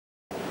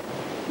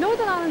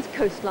Northern Ireland's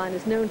coastline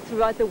is known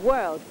throughout the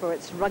world for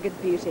its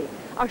rugged beauty.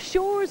 Our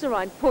shores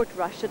around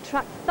Portrush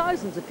attract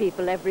thousands of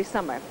people every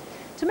summer.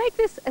 To make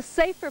this a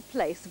safer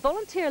place,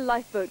 volunteer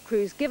lifeboat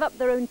crews give up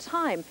their own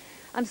time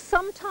and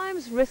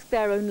sometimes risk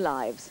their own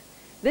lives.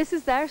 This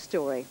is their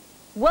story.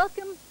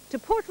 Welcome to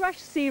Portstewart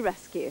Sea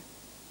Rescue.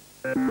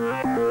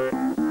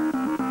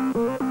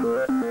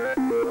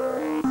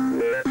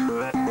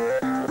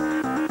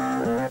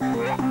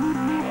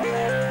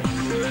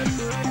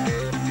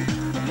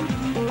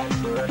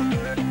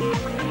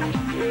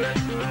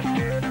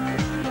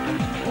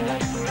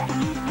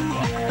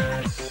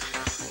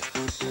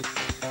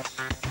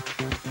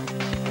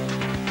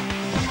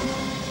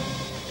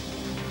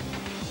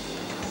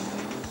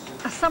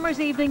 A summer's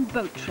evening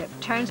boat trip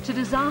turns to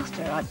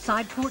disaster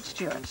outside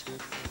Portstewart.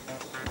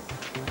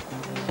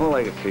 All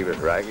I could see was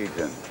wreckage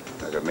and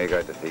I could make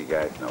out the sea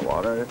guys in the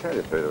water. To tell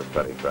you the truth, it was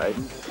pretty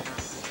frightening.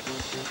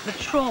 The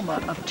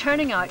trauma of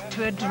turning out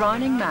to a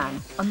drowning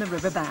man on the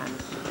River Bann.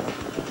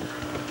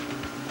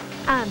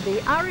 And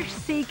the Irish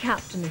sea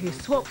captain who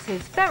swaps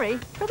his ferry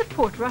for the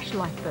Portrush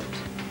lifeboat.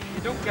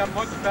 You don't get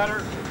much better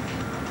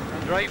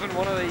than driving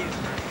one of these.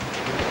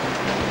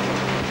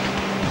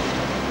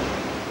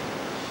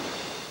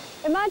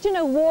 Imagine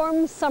a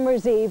warm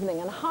summer's evening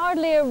and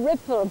hardly a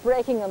ripple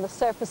breaking on the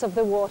surface of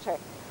the water.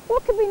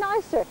 What could be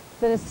nicer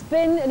than a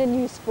spin in a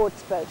new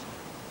sports boat?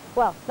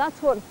 Well,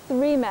 that's what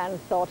three men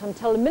thought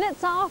until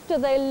minutes after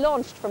they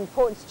launched from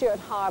Portstewart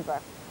Harbour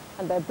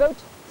and their boat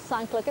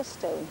sank like a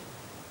stone.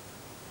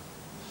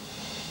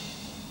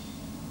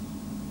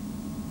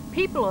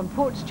 People on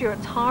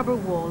Portstewart's harbour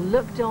wall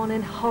looked on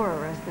in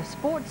horror as the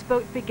sports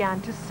boat began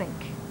to sink.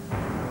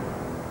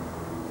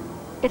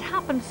 It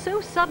happened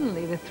so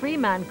suddenly the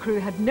three-man crew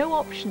had no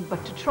option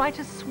but to try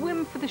to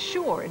swim for the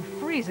shore in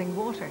freezing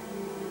water.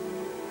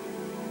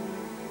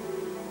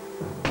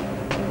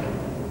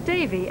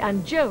 Davy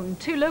and Joan,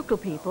 two local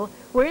people,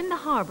 were in the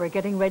harbour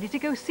getting ready to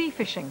go sea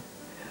fishing.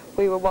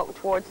 We were walking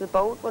towards the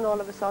boat when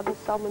all of a sudden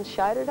someone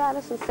shouted at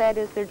us and said,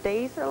 "Is there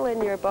diesel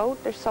in your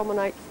boat? There's someone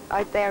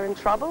out there in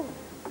trouble."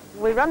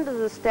 We ran to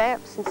the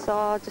steps and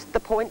saw just the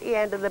pointy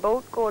end of the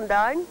boat going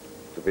down.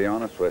 To be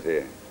honest with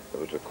you, it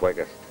was the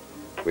quickest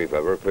we've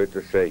ever put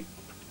to sea.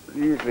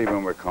 Usually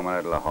when we're coming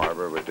out of the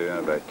harbour, we're doing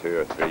about 2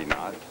 or 3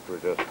 knots. We're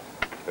just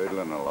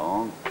tootling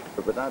along.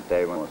 But that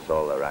day when we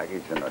saw the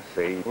wreckage in the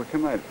sea, we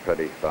came out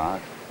pretty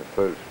fast, at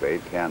full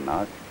speed, 10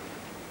 knots.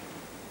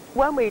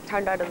 When we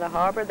turned out of the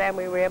harbour, then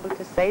we were able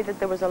to see that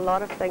there was a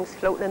lot of things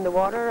floating in the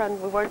water,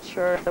 and we weren't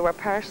sure if there were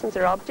persons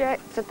or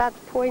objects at that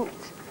point.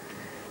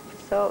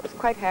 So it was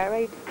quite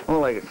harried.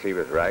 All I could see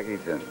was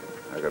wreckage and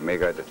I could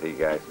make out the sea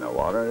guys in the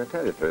water. To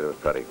tell you the truth, it was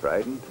pretty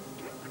frightening.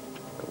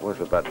 It was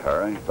a bit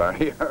hairy,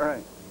 very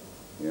hairy,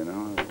 you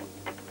know.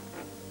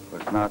 It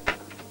was not...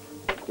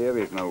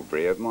 Davy's no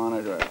brave man.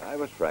 I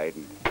was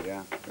frightened,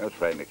 yeah. I was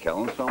frightened of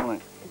killing somebody.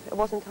 It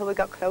wasn't until we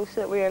got closer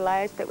that we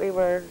realised that we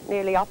were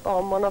nearly up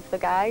on one of the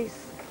guys,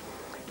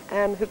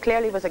 who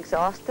clearly was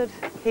exhausted.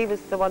 He was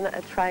the one that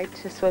had tried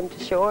to swim to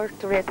shore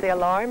to raise the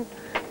alarm.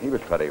 He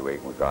was pretty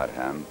weak when we got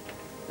him.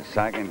 The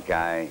second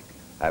guy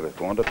I was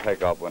going to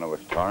pick up when I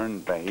was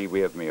turned, but he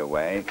waved me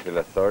away to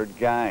the third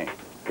guy,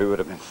 who would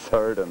have been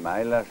third on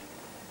my list,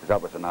 because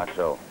that was an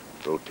actual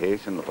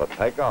rotation of a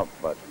pickup.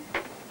 But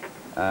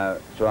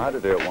so I had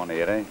to do a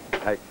 180.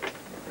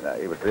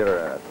 He was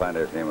later, I found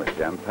out his name was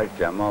Jim. Pick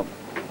Jim up,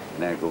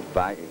 and then go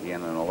back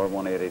again another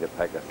 180 to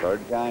pick a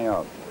third guy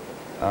up.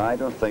 I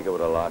don't think it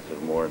would have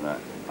lasted more than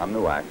I'm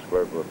no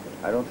expert, but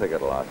I don't think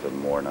it lasted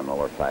more than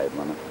another 5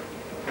 minutes.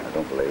 I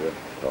don't believe it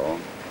at all.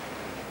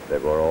 They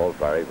were all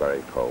very,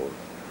 very cold.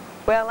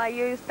 Well, I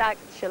used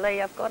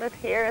actually, I've got it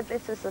here.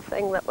 This is the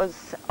thing that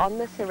was on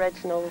this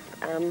original,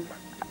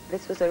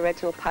 this was the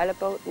original pilot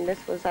boat, and this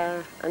was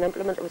an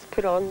implement that was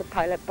put on the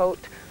pilot boat,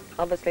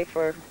 obviously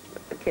for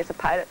in case a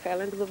pilot fell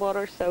into the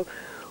water. So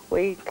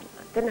we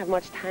didn't have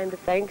much time to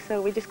think,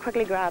 so we just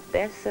quickly grabbed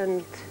this,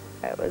 and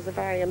it was a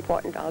very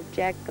important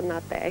object on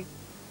that day.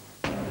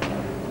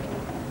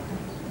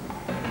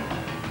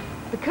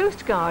 The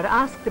Coast Guard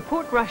asked the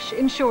Portrush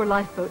inshore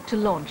lifeboat to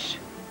launch.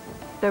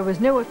 There was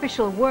no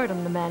official word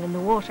on the men in the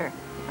water,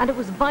 and it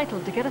was vital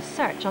to get a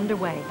search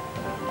underway.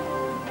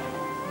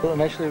 Well,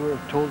 initially we were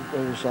told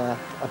there was a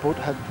boat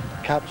had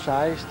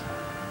capsized,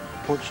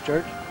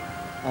 Portstewart,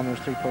 and there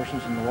was 3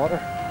 persons in the water.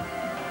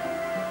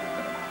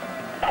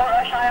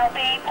 Portrush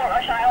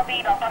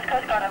ILB, Belfast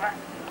Coast Guard, over.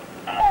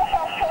 Portrush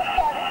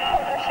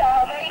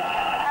ILB,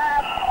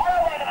 on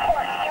our way to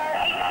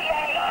Portstewart, ETA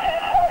to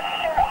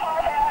Portstewart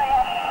Harbour area,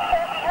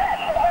 30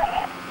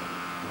 minutes.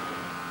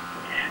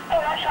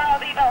 Portrush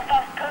ILB,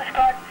 Belfast Coast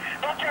Guard.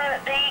 Roger,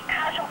 the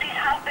casualties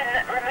have been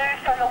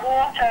removed from the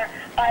water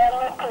by a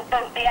local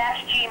boat, the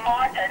SG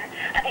Martin,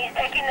 and he's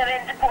taking them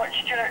into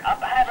Portstewart.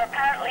 However,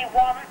 apparently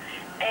one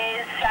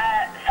is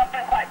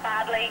suffering quite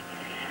badly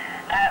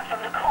from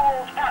the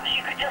cold. Perhaps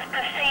you could just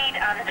proceed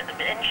and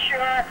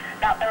ensure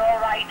that they're all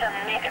right and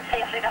make it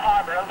safely to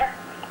harbour, over.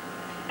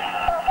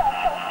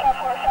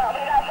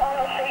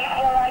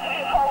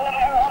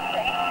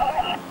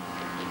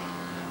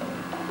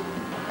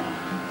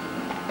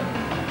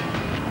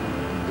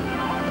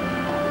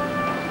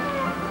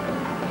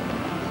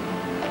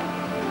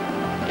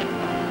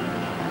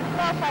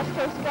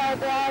 Belfast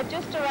Coast Guard,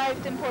 just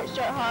arrived in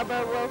Portstewart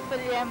Harbour. We'll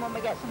fill you in when we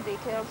get some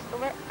details.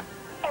 Over.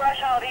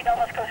 Rationality,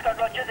 Belfast Coast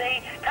Guard, Roger.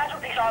 The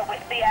casualties are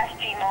with the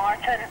SG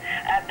Martin.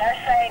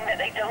 They're saying that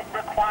they don't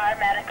require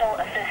medical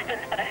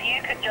assistance, but if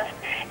you could just,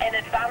 in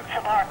advance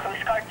of our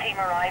Coast Guard team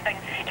arriving,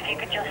 if you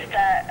could just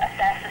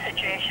assess the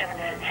situation,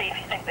 see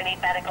if you think they need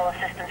medical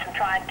assistance and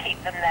try and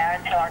keep them there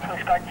until our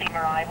Coast Guard team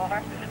arrive,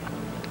 over.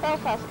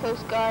 Belfast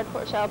Coast Guard,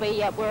 Port Shelby,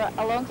 yeah, we're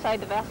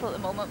alongside the vessel at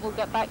the moment. We'll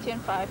get back to you in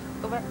 5.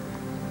 Over.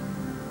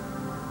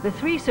 The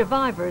 3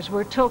 survivors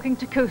were talking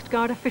to Coast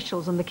Guard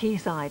officials on the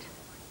quayside.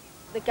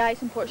 The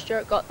guys in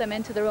Portstewart got them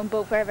into their own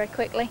boat very, very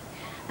quickly.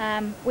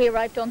 We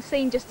arrived on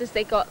scene just as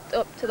they got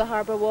up to the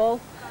harbour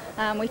wall.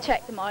 We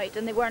checked them out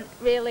and they weren't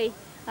really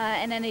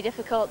in any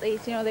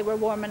difficulties. You know, they were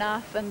warm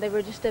enough and they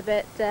were just a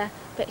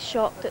bit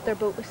shocked that their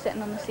boat was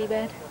sitting on the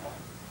seabed.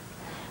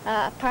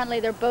 Apparently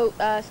their boat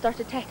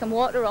started taking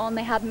water on.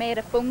 They had made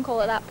a phone call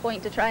at that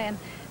point to try and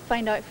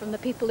find out from the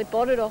people they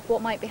bought it off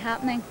what might be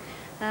happening.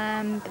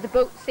 The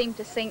boat seemed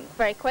to sink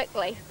very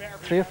quickly.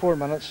 3 or 4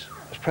 minutes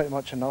was pretty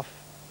much enough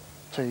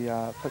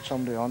to put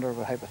somebody under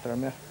with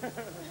hypothermia.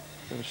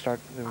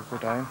 They would go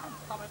down.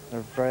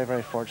 They're very,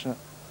 very fortunate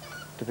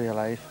to be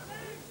alive.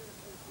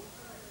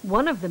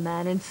 One of the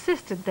men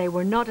insisted they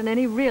were not in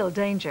any real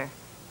danger.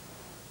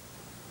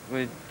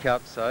 We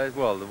capsized,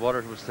 well, the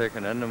water was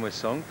taken in and we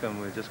sunk and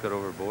we just got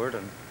overboard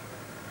and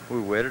we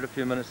waited a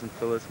few minutes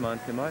until this man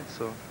came out,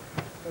 so.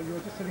 So you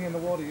were just sitting in the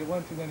water, you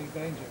weren't in any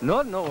danger?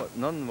 No,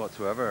 none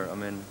whatsoever. I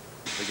mean,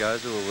 the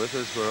guys who were with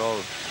us were all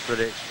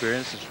pretty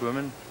experienced in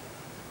swimming.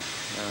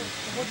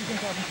 What do you think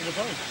happened to the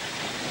boat?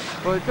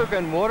 Well, it took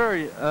in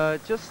water,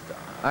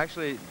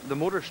 actually the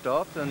motor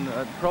stopped and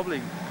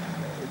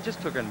it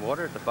just took in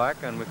water at the back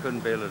and we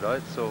couldn't bail it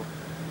out, so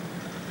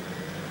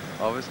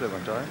obviously it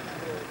went down.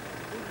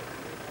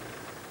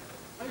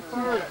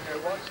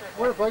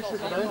 Whereabouts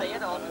is it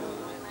down?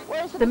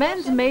 The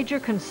men's major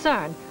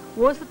concern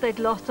was that they'd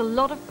lost a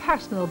lot of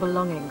personal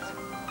belongings.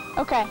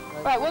 Okay,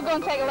 right, we'll go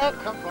and take a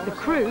look. The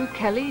crew,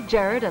 Kelly,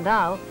 Gerard and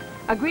Al,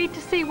 agreed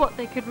to see what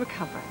they could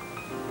recover.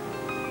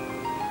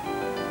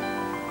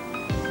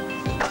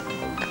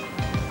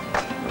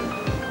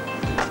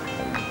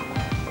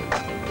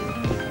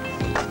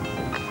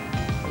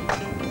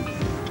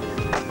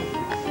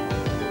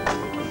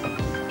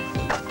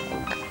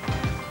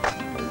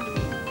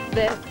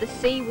 The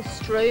sea was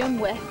strewn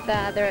with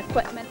their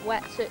equipment,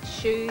 wetsuits,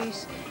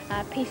 shoes,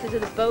 pieces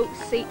of the boat,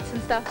 seats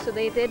and stuff, so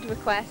they did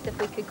request if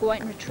we could go out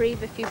and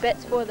retrieve a few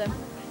bits for them.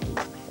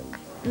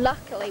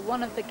 Luckily,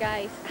 one of the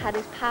guys had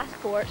his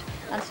passport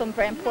and some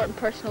very important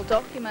personal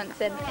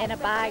documents in a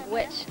bag,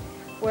 which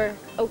were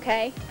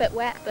okay, a bit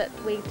wet, but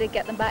we did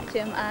get them back to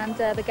him, and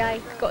the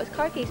guy got his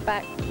car keys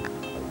back.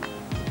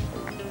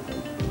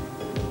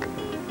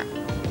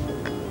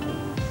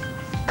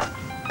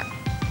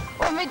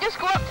 When we just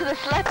go up to the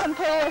slip and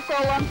pull this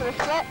all onto the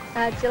slip.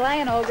 July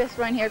and August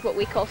around here is what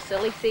we call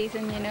silly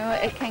season, you know.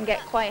 It can get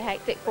quite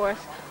hectic for us.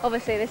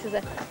 Obviously this is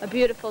a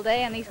beautiful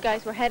day and these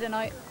guys were heading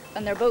out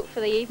on their boat for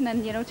the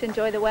evening, you know, to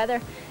enjoy the weather.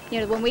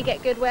 You know, when we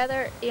get good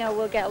weather, you know,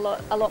 we'll get a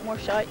lot more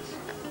shouts.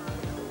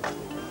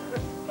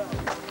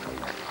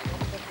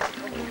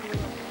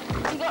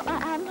 You got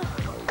that, Anne?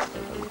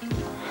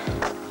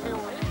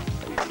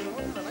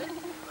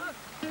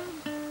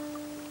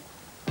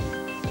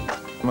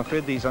 I'm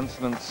afraid these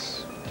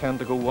incidents tend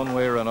to go one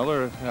way or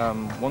another.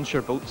 Once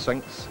your boat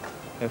sinks,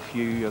 if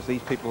you, as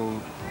these people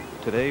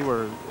today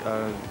were,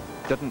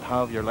 didn't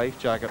have your life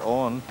jacket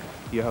on,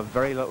 you have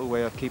very little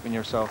way of keeping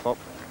yourself up.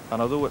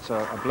 And although it's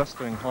a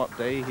blistering hot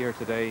day here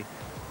today,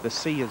 the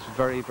sea is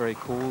very, very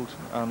cold,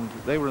 and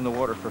they were in the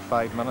water for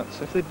 5 minutes.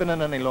 If they'd been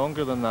in any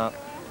longer than that,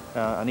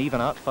 and even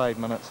at 5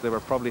 minutes, they were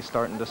probably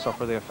starting to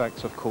suffer the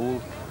effects of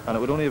cold, and it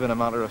would only have been a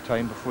matter of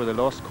time before they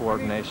lost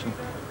coordination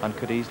and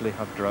could easily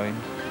have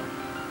drowned.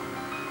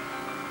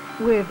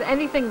 With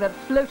anything that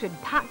floated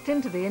packed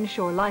into the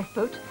inshore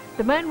lifeboat,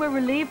 the men were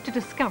relieved to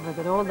discover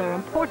that all their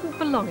important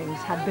belongings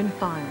had been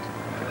found.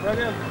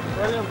 Brilliant,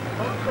 brilliant.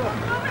 Over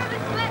to the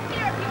slip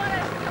here if you want to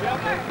come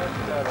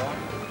over.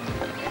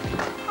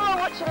 Oh,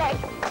 what you like?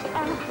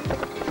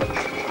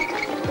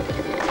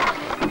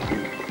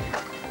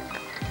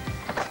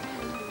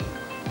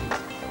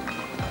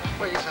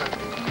 What is that?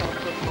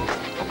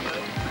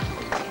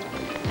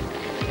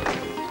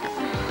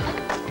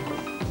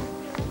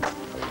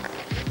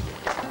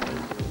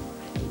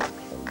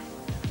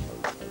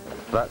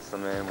 That's the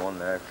main one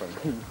there for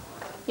me.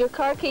 Your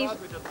car keys.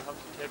 We didn't have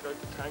to take out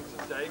the tanks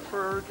and dive for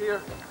our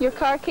gear. Your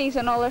car keys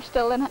and all are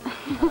still in it.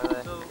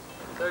 So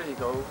there you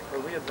go, a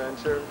wee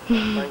adventure.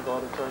 Thank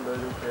God it turned out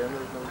okay and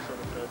there's no sort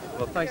of threat.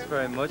 Well, thanks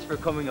very much for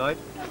coming out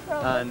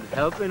and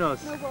helping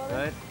us.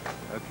 Right?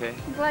 Okay.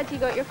 I'm glad you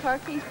got your car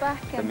keys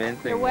back and The main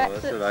your thing was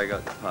wetsuits. that I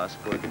got the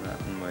passport and that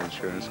and my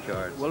insurance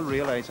cards. We'll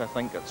realise, I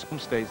think, at some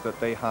stage that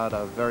they had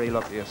a very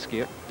lucky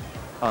escape,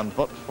 and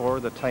but for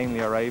the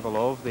timely arrival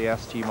of the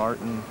SG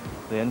Martin,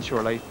 the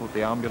inshore lifeboat,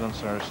 the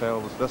ambulance and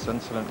ourselves, this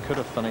incident could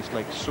have finished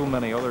like so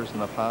many others in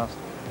the past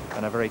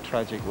in a very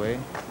tragic way.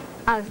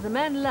 As the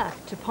men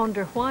left to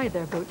ponder why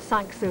their boat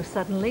sank so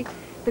suddenly,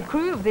 the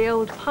crew of the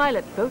old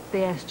pilot boat, the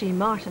SG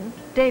Martin,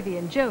 Davy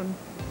and Joan,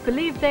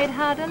 believed they'd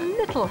had a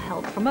little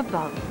help from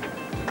above.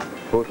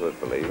 Both of us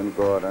believe in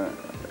God.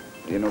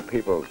 You know,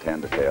 people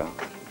tend to say, oh,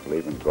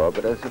 believe in God,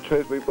 but that's the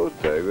truth, we both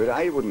do.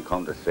 I wouldn't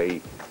come to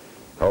sea,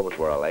 always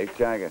wear a life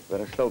jacket,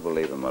 but I still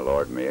believe in my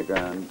Lord Maker,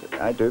 and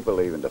I do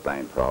believe in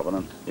divine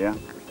providence, yeah.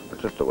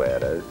 It's just the way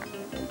it is.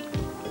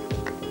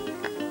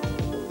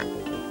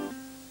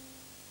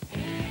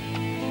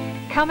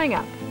 Coming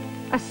up,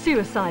 a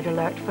suicide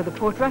alert for the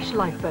Portrush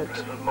lifeboat.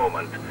 At the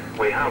moment,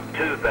 we have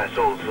 2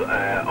 vessels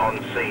on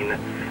scene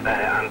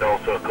and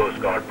also a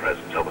Coast Guard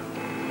presence. Over.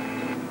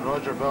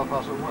 Roger,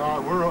 Belfast.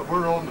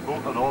 We're on the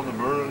boat and on the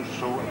moorings,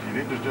 so if you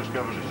need to just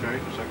give us a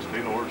shout,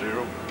 16 or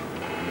 0.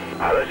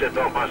 This is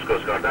Belfast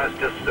Coast Guard. That's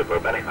just super.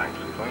 Many thanks.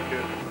 Thank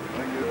you.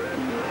 Thank you.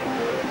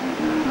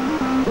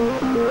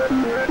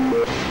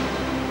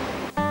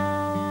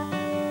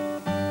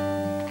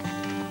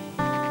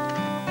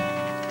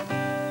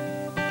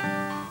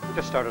 We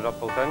just started up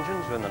both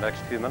engines. In the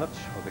next few minutes,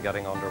 we'll be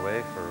getting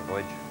underway for a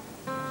voyage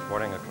this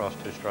morning across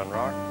to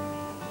Stranraer.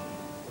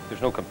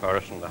 There's no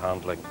comparison to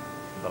handling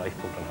the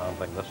lifeboat and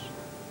handling this.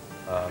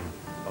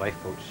 The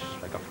lifeboat's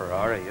like a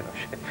Ferrari, you know.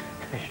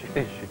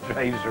 She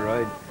drives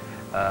around.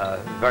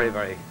 Very,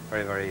 very,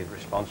 very, very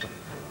responsive.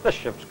 This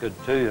ship's good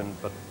too,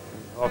 but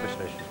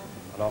obviously she's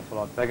an awful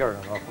lot bigger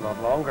and an awful lot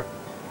longer.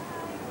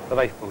 The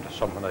lifeboat is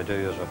something I do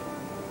as I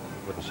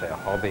wouldn't say a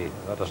hobby.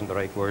 That isn't the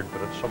right word,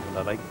 but it's something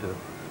I like to do.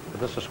 But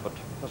this is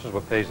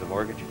what pays the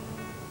mortgage.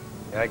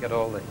 Yeah, I get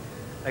all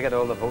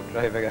the boat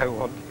driving I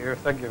want here.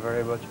 Thank you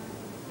very much.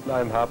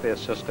 I'm happy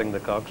assisting the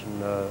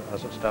coxswain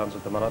as it stands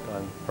at the minute.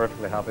 I'm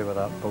perfectly happy with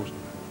that post.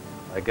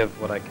 I give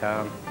what I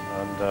can,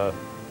 and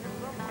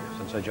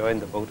since I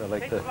joined the boat, I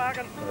like to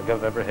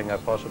give everything I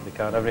possibly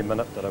can. Every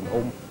minute that I'm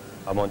home,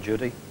 I'm on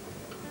duty.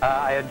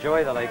 I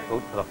enjoy the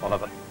lifeboat for the fun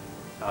of it,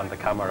 and the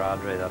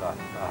camaraderie that I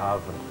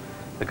have, and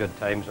the good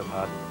times I've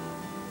had.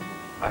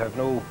 I have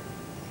no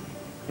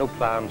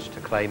plans to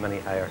climb any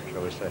higher,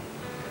 shall we say.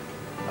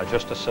 I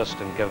just assist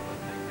and give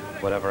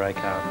whatever I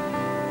can.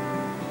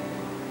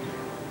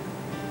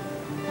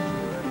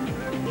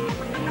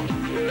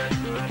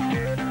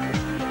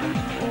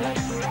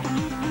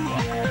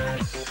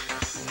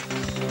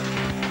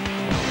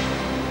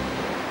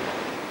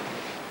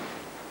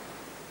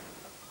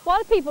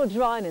 While people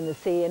drown in the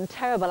sea in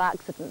terrible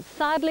accidents,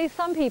 sadly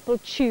some people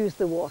choose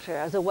the water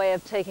as a way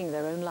of taking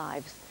their own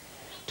lives.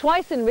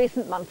 Twice in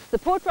recent months, the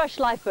Portrush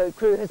lifeboat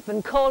crew has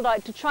been called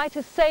out to try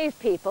to save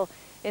people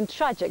in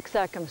tragic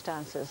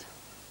circumstances.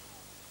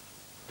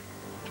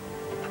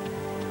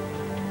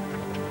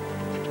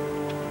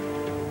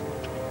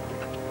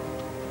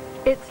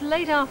 It's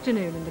late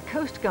afternoon and the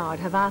Coast Guard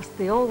have asked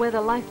the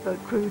all-weather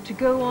lifeboat crew to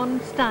go on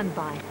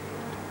standby.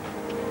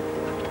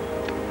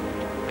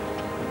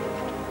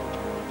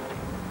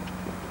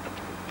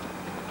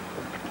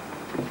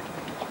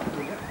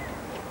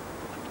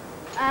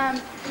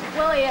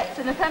 Willie, it's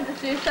an attempted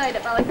suicide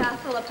at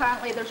Ballycastle.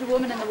 Apparently there's a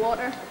woman in the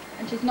water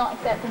and she's not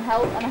accepting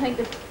help, and I think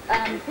there's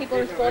people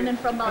responding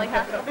from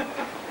Ballycastle.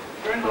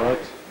 Right.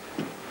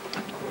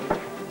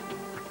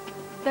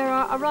 There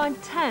are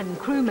around 10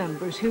 crew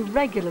members who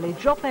regularly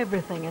drop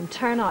everything and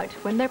turn out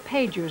when their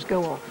pagers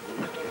go off.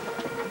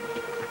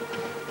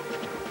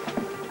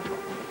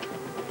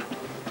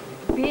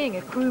 Being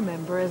a crew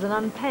member is an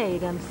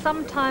unpaid and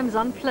sometimes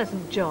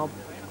unpleasant job,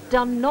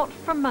 done not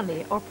for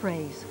money or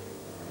praise,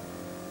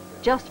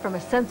 just from a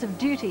sense of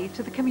duty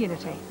to the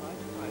community.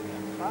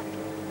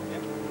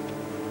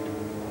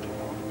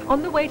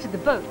 On the way to the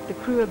boat, the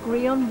crew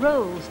agree on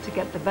roles to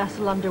get the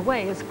vessel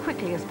underway as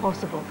quickly as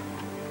possible.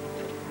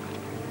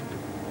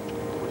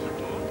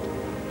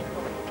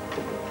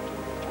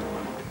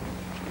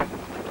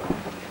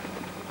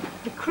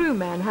 The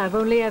crewmen have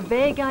only a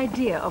vague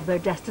idea of their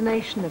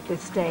destination at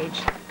this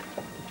stage.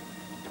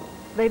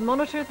 They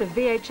monitor the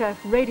VHF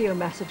radio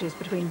messages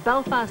between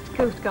Belfast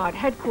Coast Guard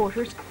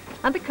headquarters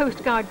and the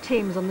Coast Guard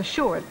teams on the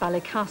shore at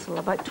Ballycastle,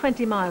 about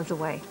 20 miles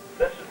away.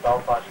 This is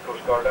Belfast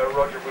Coast Guard.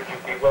 Roger, would you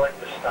be willing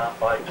to stand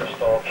by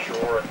just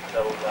offshore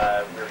until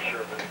we're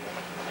sure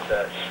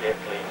that it's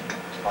safely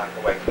back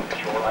away from the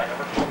shoreline?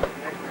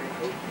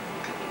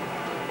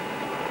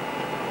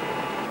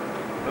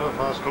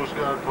 Belfast Coast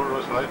Guard,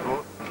 Portrush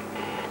lifeboat.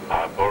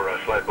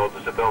 Portrush lifeboat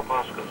is the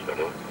Belfast Coast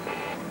Guard.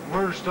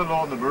 We're still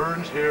on the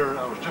moorings here.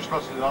 I was just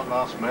listening to that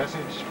last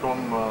message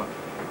from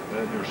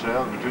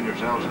between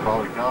yourselves and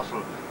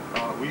Ballycastle.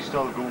 We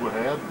still go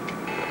ahead.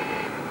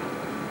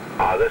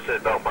 This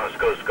is Belfast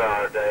Coast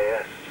Guard.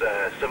 Yes,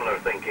 similar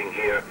thinking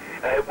here.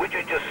 Would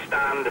you just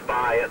stand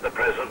by at the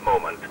present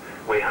moment?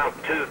 We have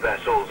 2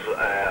 vessels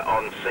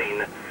on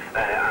scene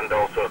and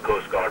also a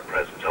Coast Guard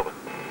presence. Over.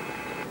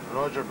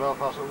 Roger,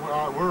 Belfast.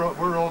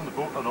 We're on the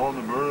boat and on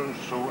the moorings,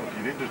 so if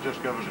you need to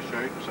just give us a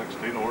shout,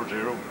 16 or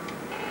 0.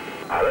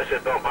 This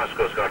is Belfast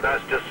Coast Guard.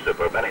 That's just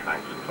super. Many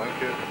thanks.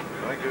 Thank you.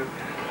 Thank you.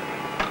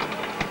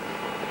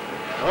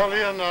 Well,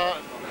 Ian,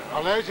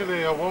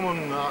 allegedly a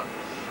woman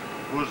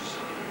was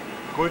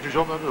going to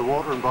jump into the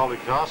water in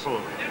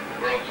Ballycastle.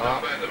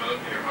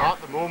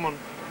 At the moment,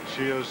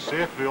 she is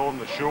safely on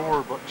the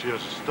shore, but she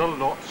is still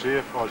not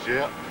safe as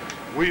yet.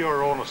 We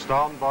are on a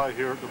standby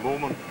here at the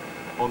moment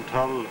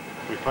until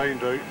we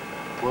find out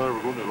whether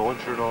we're going to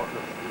launch or not.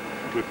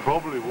 We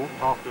probably won't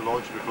have to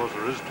launch because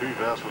there is 2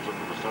 vessels in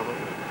the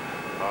vicinity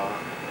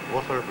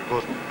with her,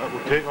 because it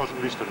would take us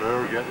at least an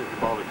hour getting to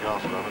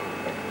Ballycastle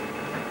anyway.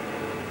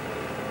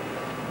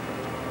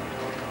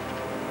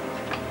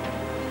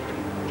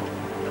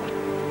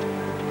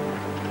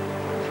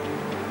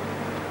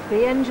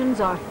 The engines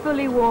are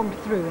fully warmed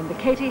through and the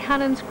Katie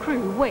Hannon's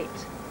crew wait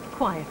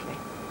quietly.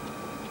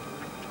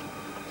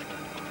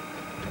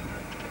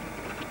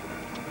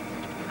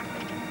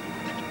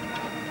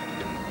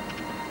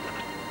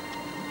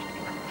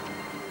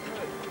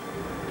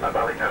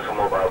 Ballycastle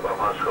Mobile,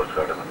 Belfast Coast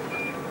Guard.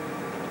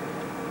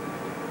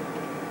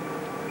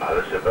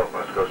 This is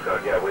Belfast Coast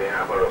Guard. Yeah, we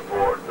have a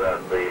report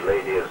that the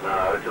lady is now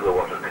out of the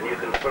water. Can you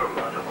confirm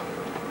that?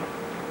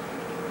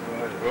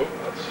 There you go.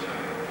 That's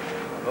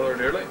another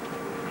nearly.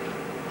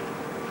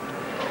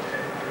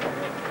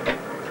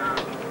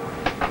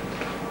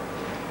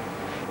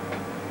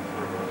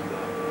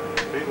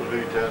 People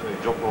do tend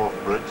to jump off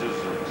bridges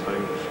and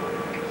things.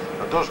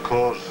 It does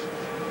cause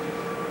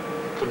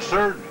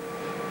concern.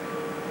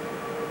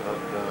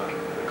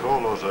 They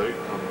call us out,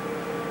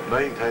 and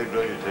 9 times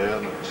out of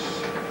 10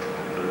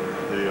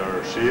 they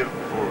are safe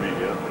before we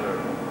get there.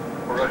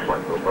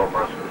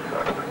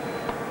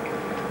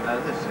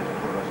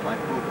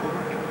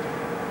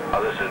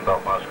 This is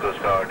Belfast Coast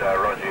Guard.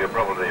 Roger, you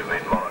probably have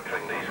been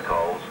monitoring these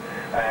calls.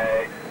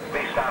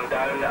 Please stand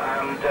down,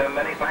 and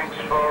many thanks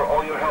for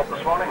all your help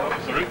this morning.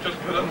 The route just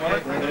put in,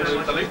 wasn't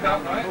it? The leak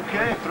out now.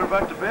 Okay, throw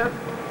back to bed.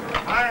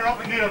 Fire up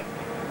again.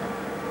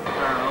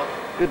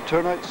 Good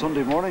turnout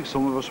Sunday morning.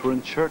 Some of us were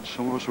in church,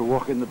 some of us were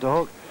walking the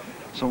dog,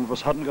 some of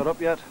us hadn't got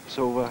up yet.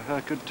 So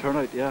good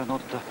turnout, yeah,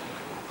 not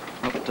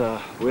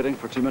waiting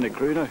for too many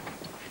crew now.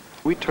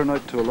 We turn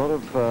out to a lot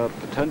of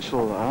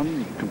potential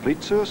and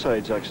complete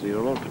suicides actually. There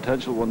are a lot of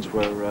potential ones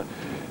where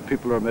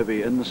people are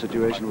maybe in the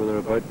situation where they're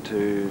about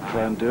to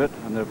try and do it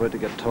and they're about to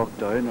get talked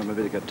down, or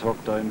maybe they get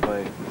talked down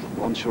by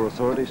onshore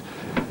authorities.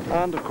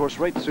 And of course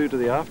right through to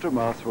the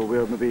aftermath where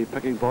we're maybe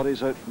picking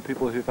bodies out from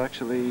people who've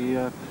actually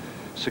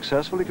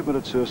successfully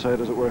committed suicide,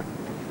 as it were.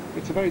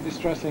 It's a very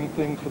distressing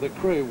thing for the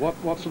crew. What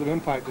sort of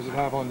impact does it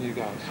have on you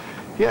guys?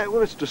 Yeah,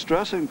 well, it's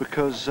distressing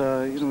because,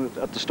 you know,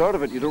 at the start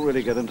of it, you don't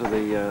really get into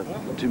the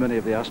too many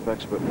of the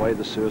aspects about why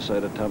the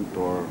suicide attempt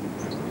or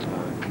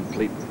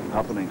complete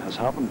happening has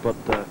happened. But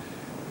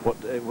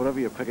whenever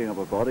you're picking up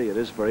a body, it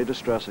is very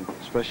distressing,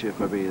 especially if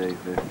maybe they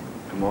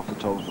come off the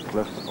top of a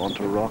cliff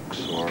onto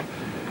rocks, or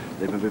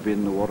they've maybe been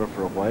in the water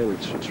for a while.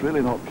 It's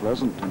really not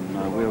pleasant,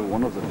 and we're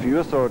one of the few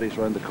authorities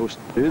around the coast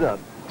to do that,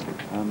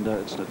 and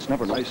it's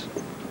never nice.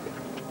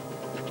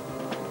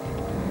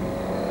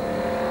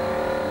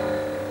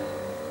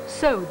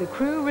 So the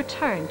crew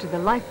return to the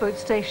lifeboat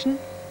station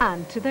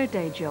and to their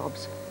day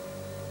jobs.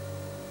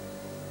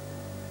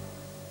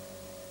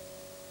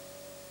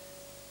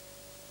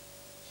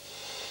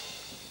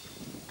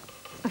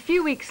 A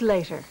few weeks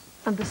later,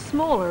 and the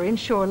smaller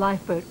inshore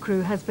lifeboat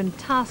crew has been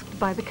tasked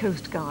by the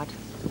Coast Guard.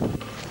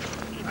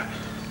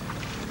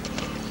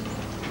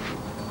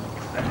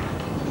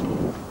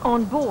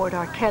 On board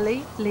are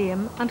Kelly,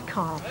 Liam and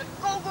Carl.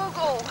 Go, go,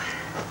 go!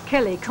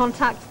 Kelly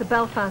contacts the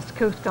Belfast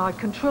Coast Guard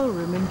control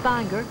room in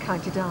Bangor,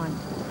 County Down.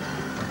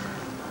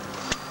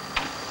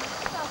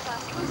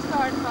 Belfast Coast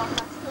Guard,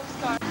 Belfast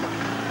Coast Guard.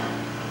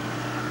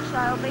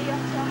 Shall be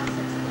at channel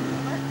 16.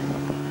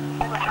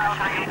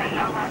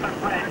 On the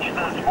bridge,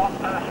 there's one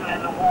person in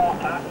the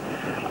water,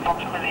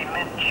 approximately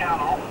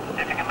mid-channel.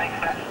 If you can make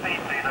that speed,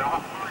 please,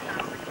 over.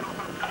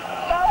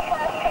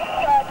 Belfast Coast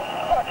Guard,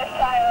 report to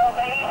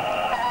Shilby.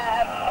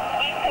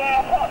 ETA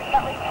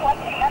approximately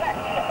 20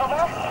 minutes,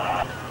 over.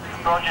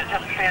 Roger,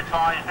 just be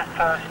advised this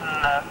person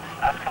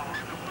has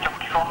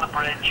jumped from the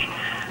bridge,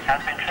 has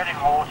been treading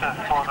water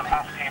for the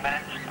past few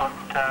minutes, but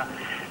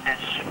is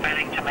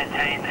failing to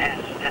maintain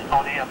his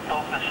body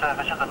above the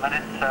surface at the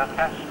minute.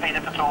 Best speed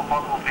if at all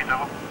possible, please,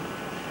 over.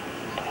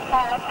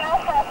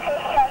 Belfast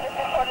Coast Guard, this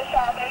is for the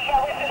Shelby.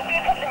 Yeah, we've got a few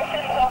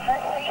conditions on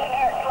this scene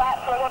here at flat,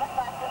 so we're going to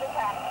fast as we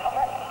can.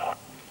 Over.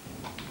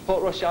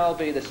 Portrush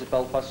Alby, this is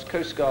Belfast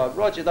Coast Guard.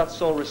 Roger,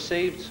 that's all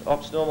received.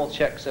 Ops normal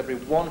checks every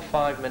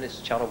 15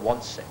 minutes, channel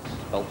 16.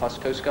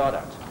 Belfast Coast Guard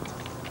out.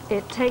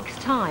 It takes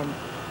time,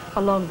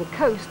 along the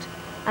coast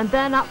and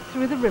then up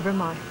through the river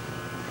mouth.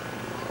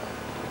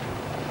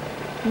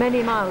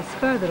 Many miles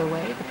further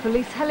away, the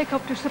police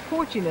helicopter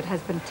support unit has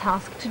been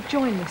tasked to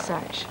join the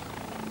search.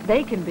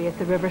 They can be at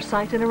the river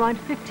site in around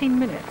 15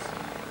 minutes.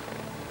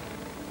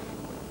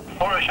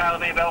 Portrush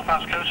Alby,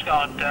 Belfast Coast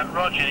Guard.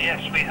 Roger,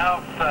 yes, we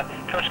have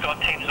Coast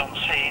Guard teams on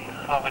scene,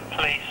 along with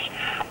police,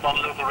 on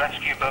a local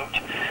rescue boat.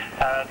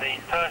 The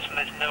person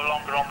is no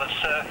longer on the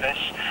surface.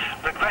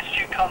 Request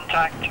you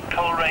contact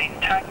Coleraine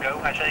Tango,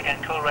 I say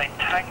again Coleraine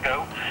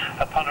Tango,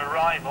 upon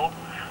arrival.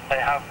 They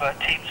have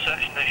teams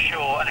searching the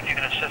shore, and if you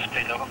can assist,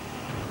 please, over.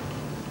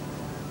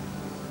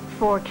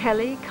 For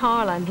Kelly,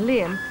 Carl and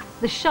Liam,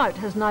 the shout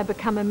has now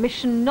become a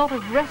mission not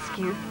of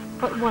rescue,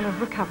 but one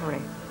of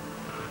recovery.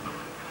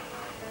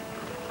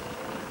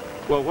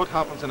 Well, what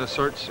happens in a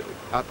search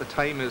at the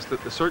time is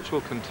that the search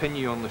will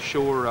continue on the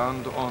shore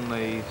and on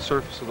the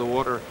surface of the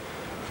water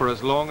for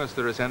as long as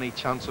there is any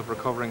chance of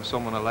recovering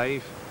someone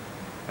alive.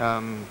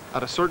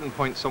 At a certain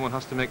point, someone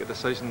has to make a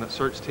decision that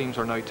search teams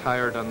are now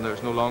tired and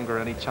there's no longer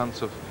any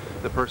chance of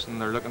the person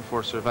they're looking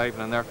for surviving,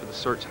 and therefore the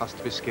search has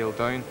to be scaled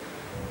down.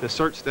 The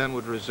search then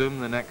would resume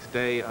the next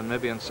day and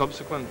maybe in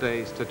subsequent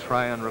days to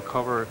try and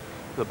recover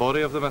the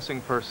body of the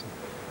missing person.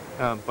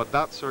 But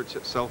that search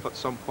itself at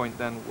some point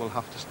then will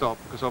have to stop,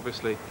 because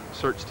obviously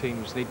search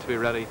teams need to be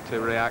ready to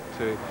react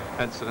to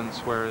incidents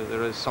where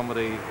there is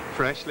somebody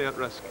freshly at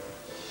risk.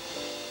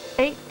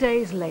 8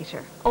 days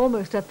later,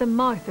 almost at the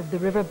mouth of the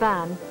River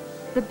Bann,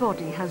 the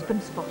body has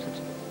been spotted.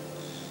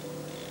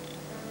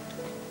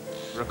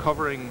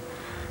 Recovering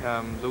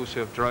those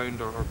who have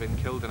drowned or been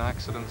killed in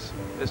accidents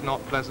is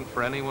not pleasant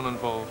for anyone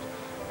involved.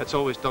 It's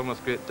always done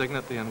with great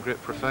dignity and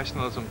great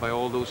professionalism by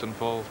all those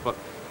involved, but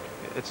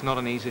it's not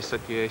an easy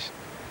situation.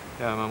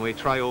 And we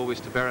try always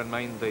to bear in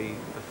mind the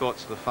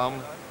thoughts of the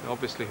family.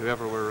 Obviously,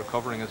 whoever we're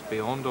recovering is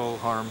beyond all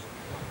harm.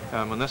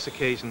 On this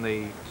occasion,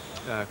 the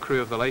crew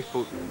of the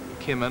lifeboat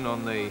came in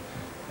on the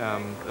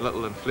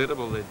little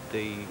inflatable,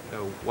 the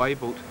Y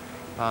boat,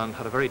 and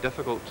had a very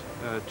difficult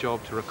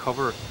job to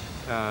recover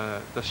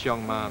this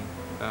young man,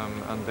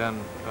 and then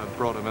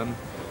brought him in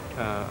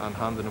and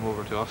handed him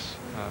over to us,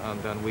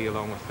 and then we,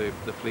 along with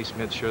the police,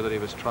 made sure that he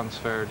was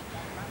transferred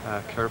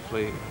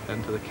carefully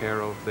into the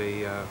care of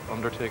the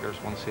undertakers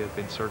once he had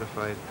been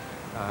certified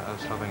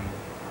as having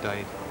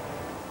died.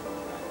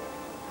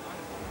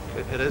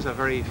 It is a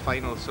very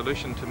final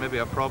solution to maybe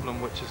a problem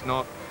which is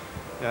not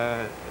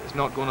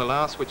going to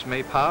last, which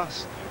may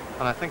pass,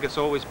 and I think it's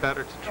always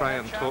better to try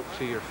and talk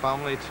to your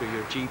family, to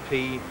your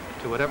GP,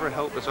 to whatever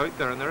help is out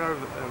there, and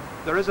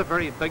there is a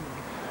very big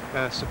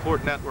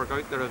support network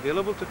out there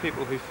available to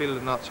people who feel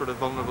in that sort of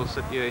vulnerable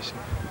situation.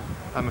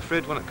 I'm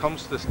afraid when it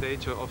comes to the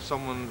stage of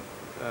someone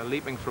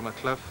leaping from a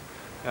cliff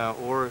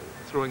or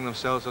throwing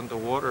themselves into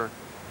water,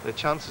 the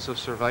chances of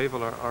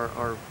survival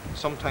are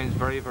sometimes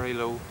very, very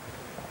low.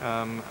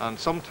 And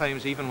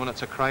sometimes, even when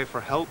it's a cry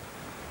for help,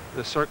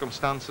 the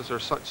circumstances are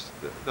such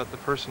that the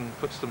person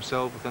puts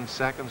themselves within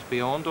seconds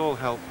beyond all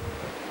help.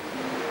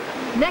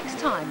 Next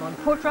time on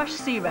Portstewart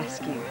Sea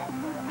Rescue,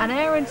 an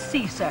air and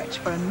sea search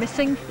for a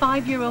missing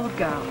 5-year-old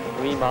girl.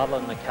 Wee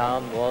Madeline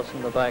McCann was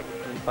in the back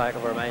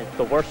of our mind.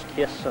 The worst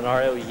case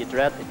scenario you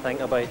dread to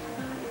think about,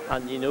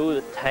 and you know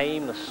that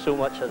time is so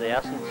much of the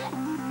essence.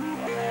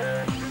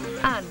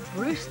 And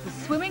Bruce the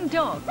swimming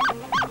dog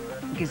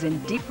is in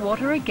deep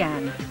water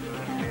again.